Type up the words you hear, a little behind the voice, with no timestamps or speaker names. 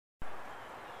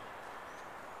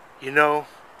You know,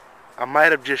 I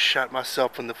might have just shot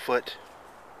myself in the foot,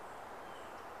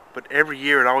 but every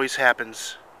year it always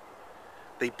happens.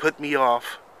 They put me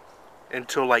off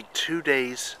until like 2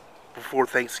 days before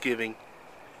Thanksgiving.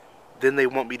 Then they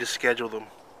want me to schedule them.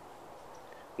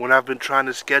 When I've been trying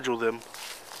to schedule them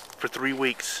for 3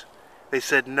 weeks, they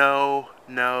said no,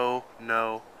 no,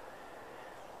 no.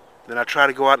 Then I try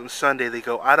to go out on Sunday. They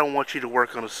go, I don't want you to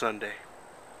work on a Sunday.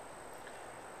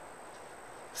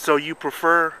 So you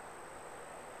prefer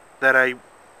that I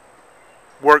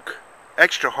work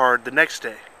extra hard the next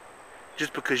day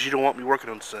just because you don't want me working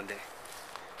on Sunday?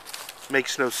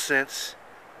 Makes no sense.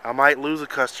 I might lose a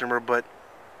customer, but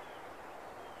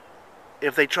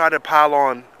if they try to pile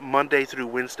on Monday through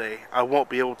Wednesday, I won't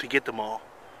be able to get them all.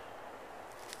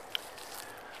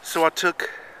 So I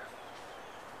took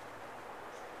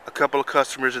a couple of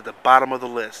customers at the bottom of the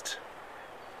list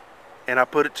and I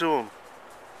put it to them.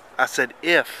 I said,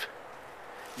 if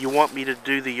you want me to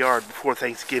do the yard before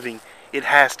Thanksgiving, it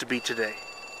has to be today.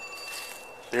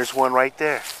 There's one right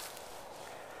there.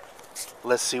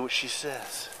 Let's see what she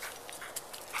says.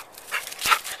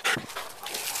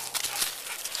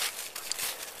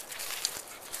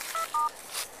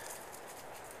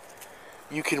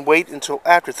 You can wait until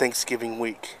after Thanksgiving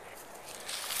week.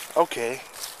 Okay,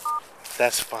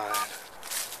 that's fine.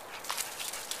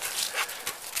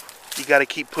 You gotta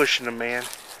keep pushing them, man,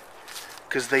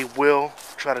 because they will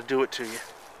try to do it to you.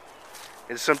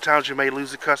 And sometimes you may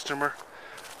lose a customer,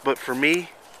 but for me,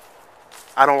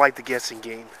 I don't like the guessing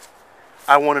game.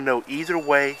 I want to know either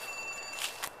way,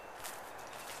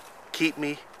 keep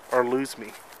me or lose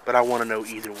me, but I want to know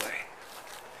either way.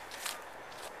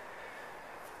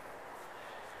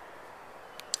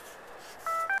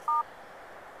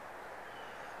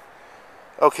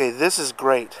 Okay, this is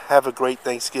great. Have a great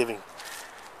Thanksgiving.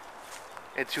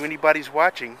 And to anybody's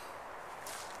watching,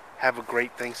 have a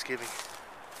great Thanksgiving.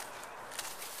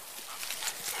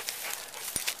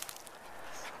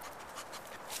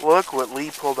 Look what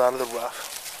Lee pulled out of the rough.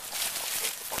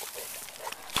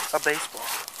 A baseball.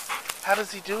 How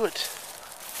does he do it?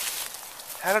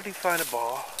 How did he find a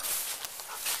ball?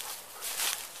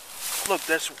 Look,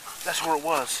 that's where it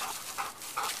was.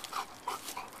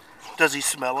 Does he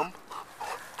smell them?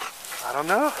 I don't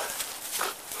know.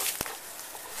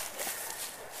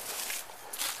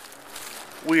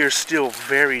 We are still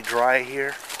very dry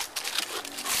here.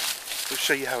 We'll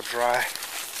show you how dry.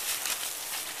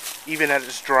 Even at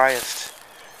its driest,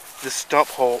 this stump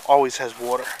hole always has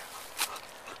water.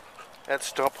 That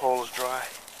stump hole is dry.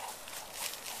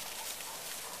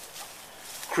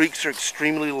 Creeks are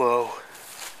extremely low.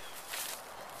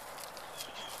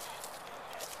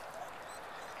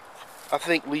 I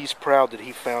think Lee's proud that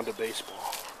he found a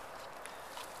baseball.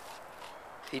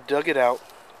 He dug it out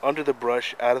under the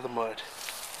brush, out of the mud.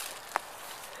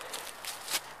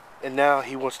 And now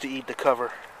he wants to eat the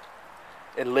cover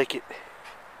and lick it.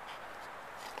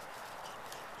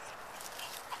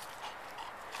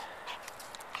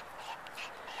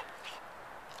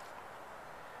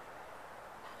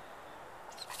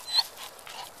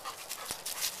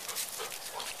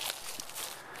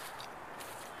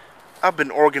 I've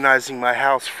been organizing my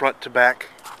house front to back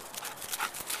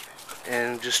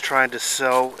and just trying to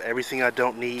sell everything I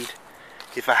don't need.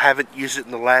 If I haven't used it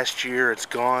in the last year, it's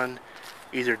gone.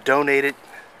 Either donate it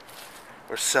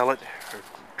or sell it or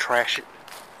trash it.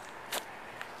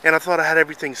 And I thought I had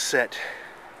everything set.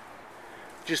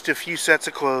 Just a few sets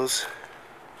of clothes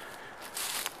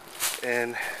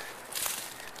and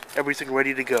everything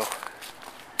ready to go.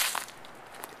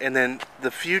 And then the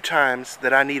few times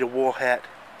that I need a wool hat,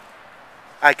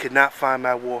 I could not find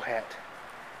my wool hat.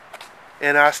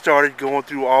 And I started going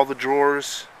through all the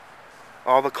drawers,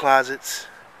 all the closets,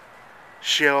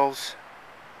 shelves,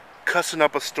 cussing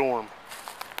up a storm.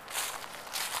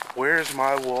 Where's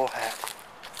my wool hat?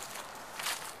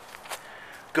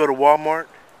 Go to Walmart,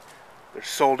 they're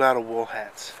sold out of wool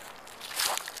hats.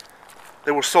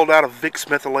 They were sold out of Vicks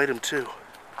methylatum too.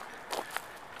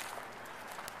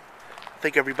 I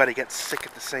think everybody got sick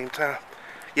at the same time.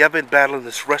 Yeah, I've been battling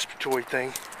this respiratory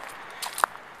thing.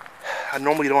 I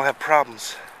normally don't have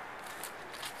problems,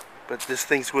 but this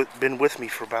thing's been with me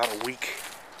for about a week.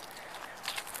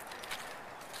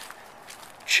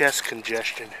 Chest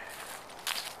congestion.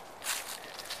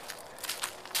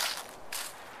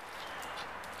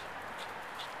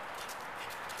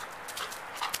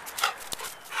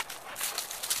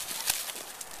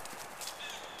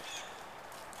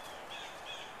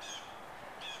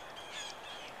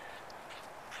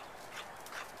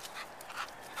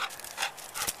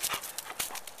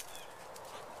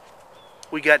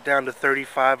 We got down to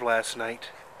 35 last night.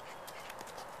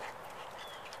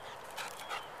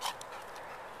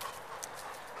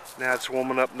 Now it's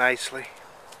warming up nicely.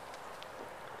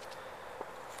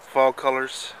 Fall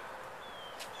colors.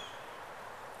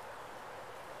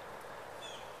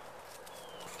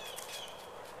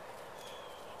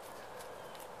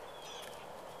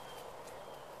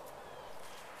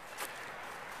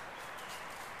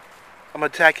 I'm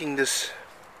attacking this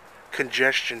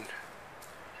congestion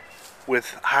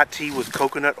with hot tea with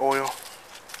coconut oil,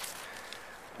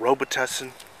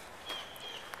 Robitussin,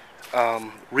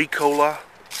 Ricola,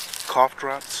 cough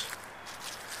drops,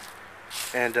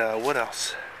 and what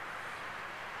else?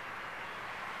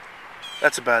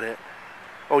 That's about it.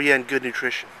 Oh yeah, and good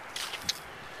nutrition.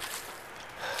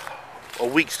 A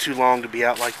week's too long to be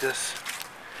out like this.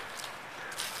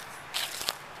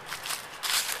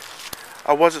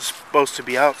 I wasn't supposed to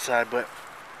be outside, but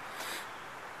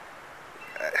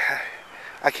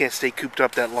I can't stay cooped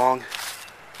up that long.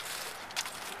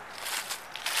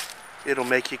 It'll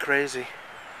make you crazy.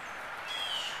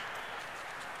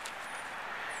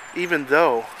 Even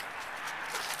though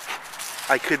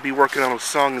I could be working on a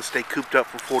song and stay cooped up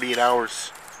for 48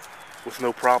 hours with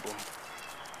no problem.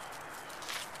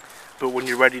 But when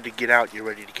you're ready to get out, you're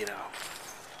ready to get out.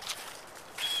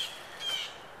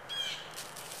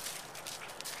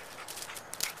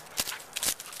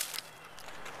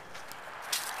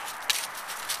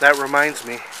 That reminds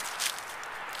me,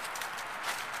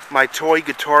 my toy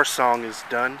guitar song is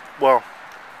done. Well,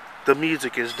 the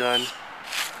music is done.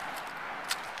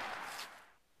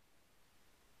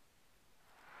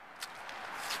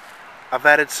 I've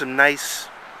added some nice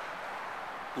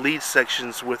lead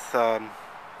sections with,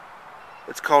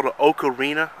 it's called an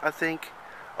ocarina, I think.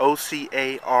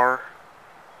 O-C-A-R-I-N-A.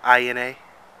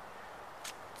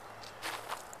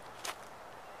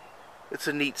 It's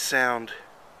a neat sound.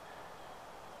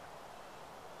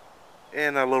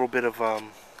 And a little bit of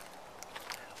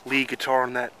lead guitar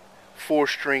on that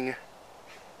 4-string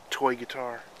toy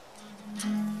guitar.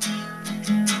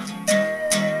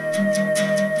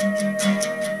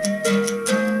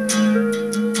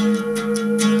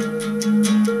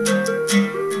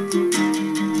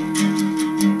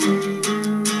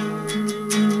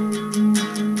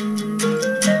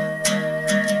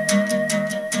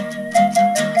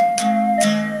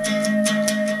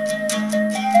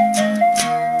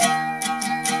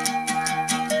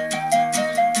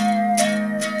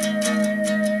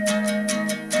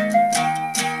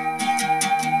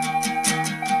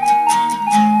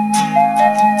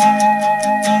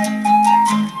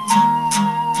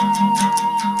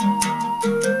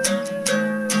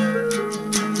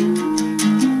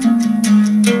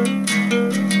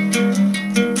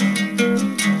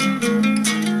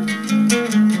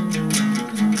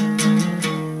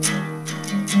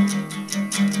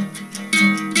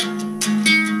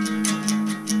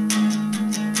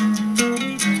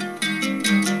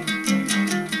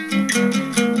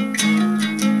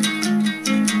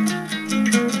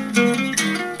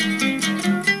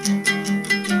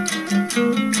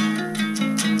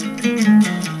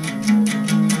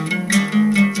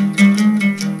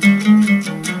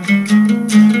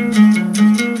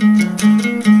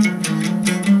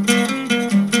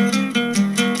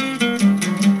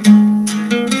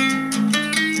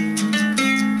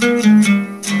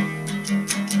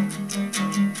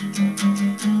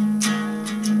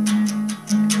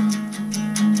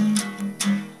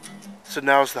 So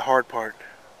now's the hard part,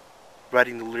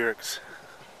 writing the lyrics.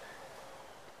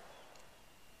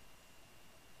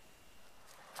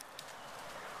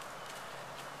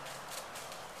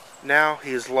 Now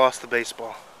he has lost the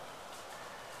baseball.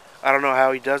 I don't know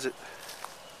how he does it,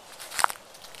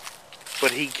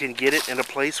 but he can get it in a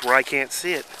place where I can't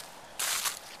see it.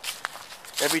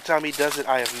 Every time he does it,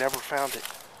 I have never found it.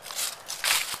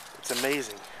 It's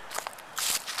amazing.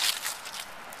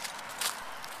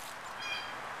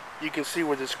 You can see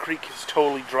where this creek is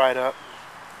totally dried up.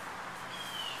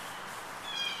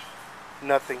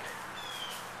 Nothing.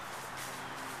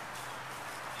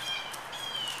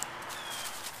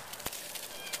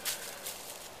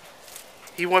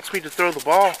 He wants me to throw the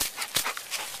ball,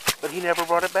 but he never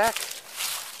brought it back.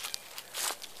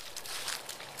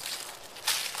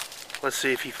 Let's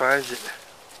see if he finds it.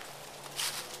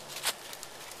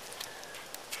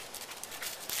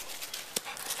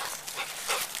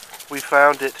 We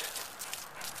found it.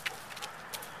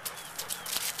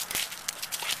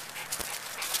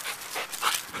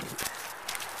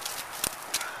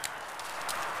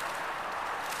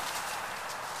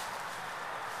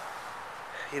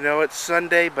 You know, it's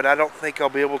Sunday, but I don't think I'll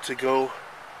be able to go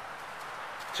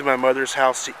to my mother's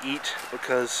house to eat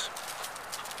because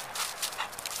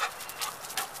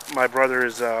my brother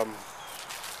is,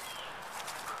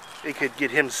 it could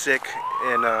get him sick,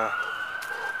 and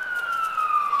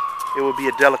it would be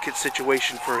a delicate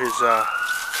situation for his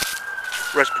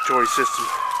respiratory system.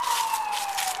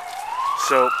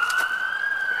 So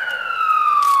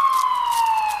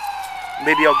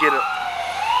maybe I'll get a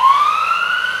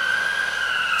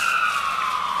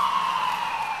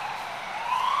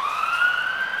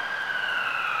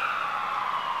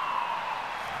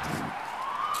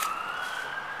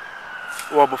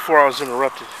well, before I was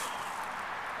interrupted,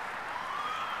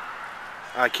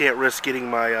 I can't risk getting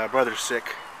my brother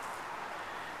sick.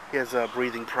 He has a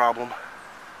breathing problem,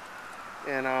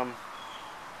 and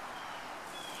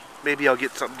maybe I'll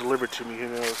get something delivered to me, who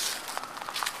knows.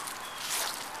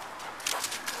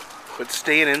 But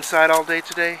staying inside all day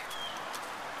today?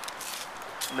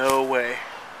 No way.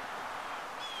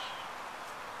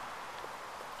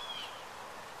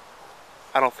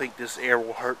 I don't think this air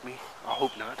will hurt me. I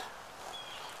hope not.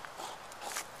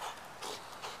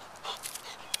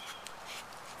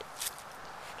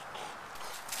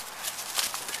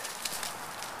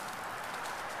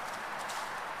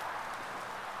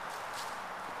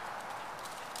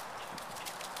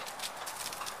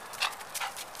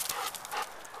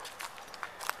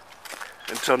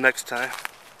 Until next time.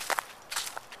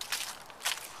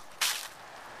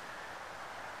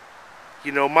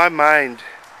 You know, my mind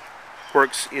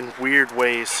works in weird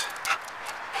ways,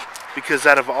 because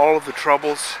out of all of the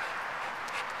troubles,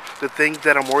 the thing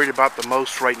that I'm worried about the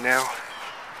most right now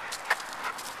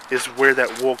is where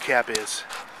that wool cap is.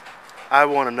 I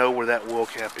want to know where that wool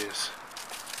cap is.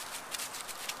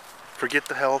 Forget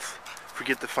the health,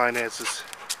 forget the finances.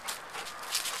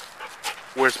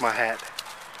 Where's my hat?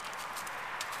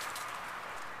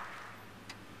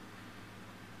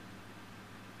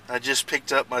 I just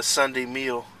picked up my Sunday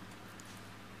meal.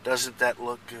 Doesn't that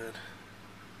look good?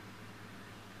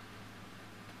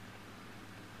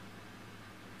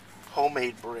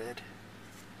 Homemade bread,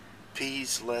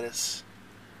 peas, lettuce,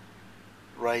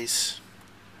 rice,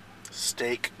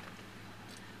 steak,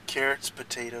 carrots,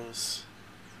 potatoes.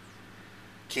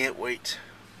 Can't wait.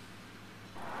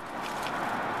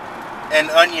 And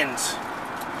onions.